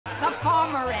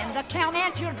and the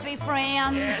cowman should be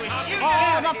friends.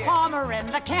 Oh, the farmer and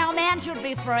the cowman should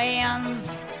be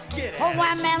friends. Oh,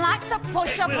 one man likes to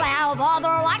push a plow, the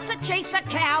other likes to chase a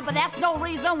cow, but that's no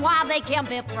reason why they can't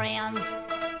be friends.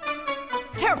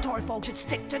 Territory folks should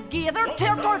stick together.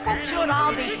 Territory folks should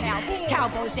all be cows.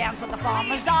 Cowboys dance with the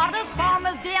farmers' daughters.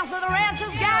 Farmers dance with the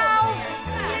ranchers' gals.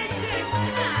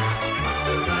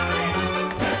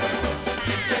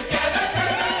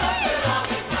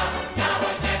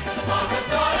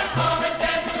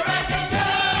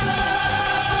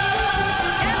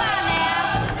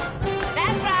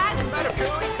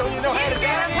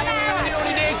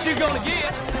 You're gonna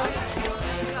get.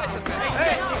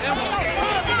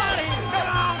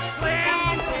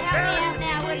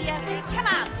 Come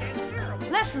on.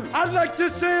 Listen. I'd like to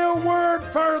say a word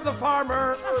for the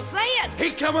farmer. Say it.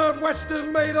 He come out west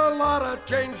and made a lot of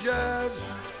changes.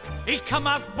 He come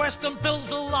out west and built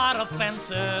a lot of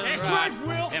fences. That's right,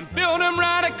 Will. And built them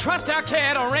right across our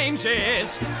cattle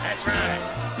ranges. That's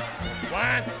right.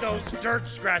 Why don't those dirt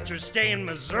scratchers stay in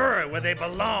Missouri where they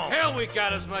belong? Hell, we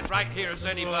got as much right here as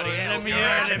anybody else. You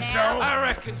reckon so? I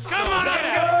reckon so. Come on, get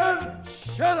out.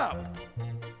 Shut up.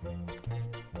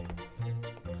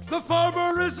 The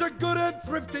farmer is a good and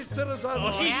thrifty citizen.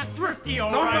 Oh, he's thrifty, all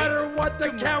no right. matter what the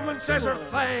cowman says or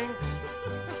thinks.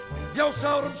 You'll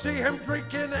seldom see him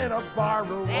drinking in a bar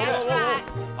room. That's right.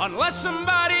 Unless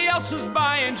somebody else is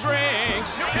buying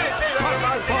drinks.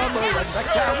 The farmer and the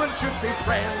cowman should be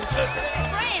friends.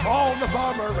 Oh, the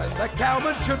farmer and the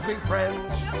cowman should be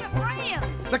friends.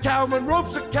 The cowman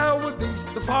ropes a cow with these.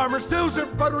 The farmer steals her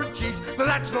butter and cheese. But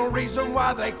that's no reason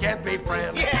why they can't be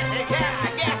friends.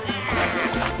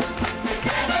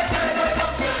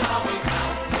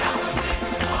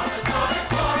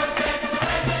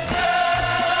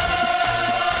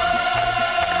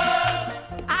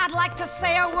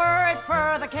 Say a word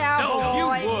for the cowboy.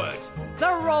 No, you would.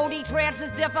 The road he treads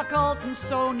is difficult and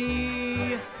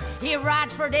stony. He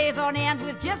rides for days on end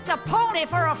with just a pony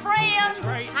for a friend.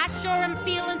 Right. I sure am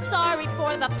feeling sorry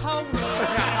for the pony.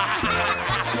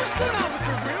 What's going on with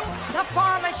her, Will? The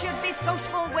farmer should be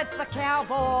sociable with the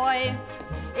cowboy.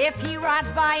 If he rides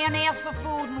by and asks for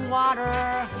food and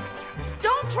water,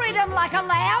 don't treat him like a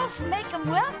louse. Make him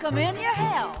welcome in your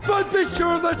house. But be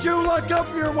sure that you lock up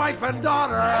your wife and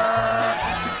daughter.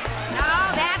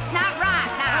 No, that's not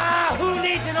right now. Who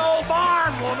needs an old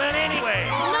barn woman anyway?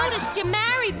 Noticed you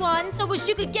married one so as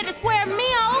you could get a square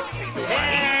meal.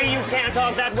 Hey, you can't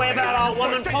talk that way about our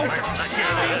woman folk.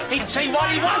 He can say what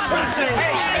he wants to say.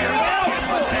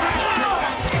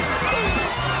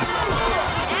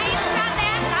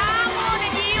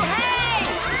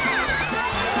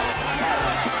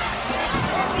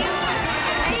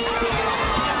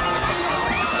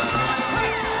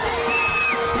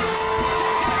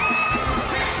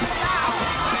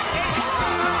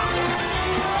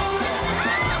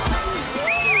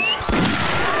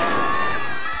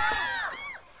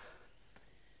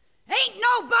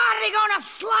 Nobody gonna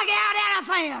slug out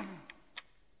anything.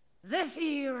 This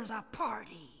here's a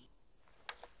party.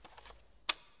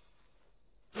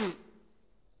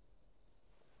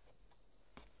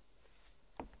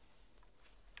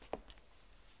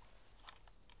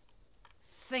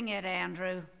 Sing it,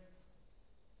 Andrew.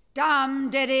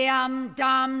 Dum-diddy-um,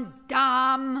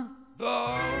 dum-dum.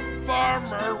 The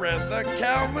farmer and the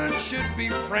cowman should be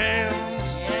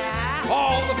friends. Yeah.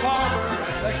 All the farmer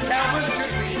and the cowman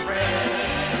should be friends.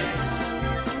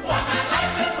 One man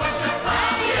likes to push a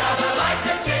plow, the other likes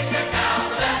to chase a cow,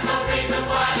 but that's no reason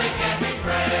why they can't be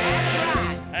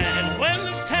friends. And when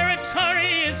this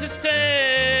territory is a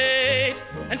state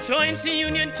and joins the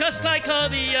union just like all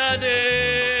the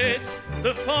others,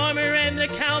 the farmer and the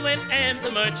cowman and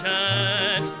the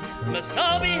merchant must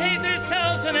all behave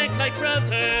themselves and act like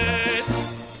brothers.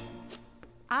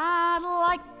 I'd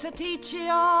like to teach you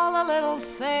all a little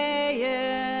saying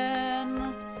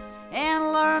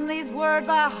and learn these words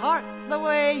by heart the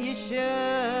way you should.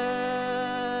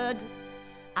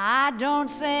 I don't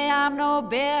say I'm no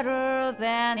better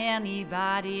than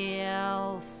anybody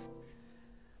else,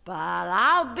 but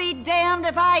I'll be damned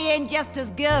if I ain't just as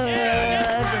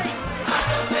good.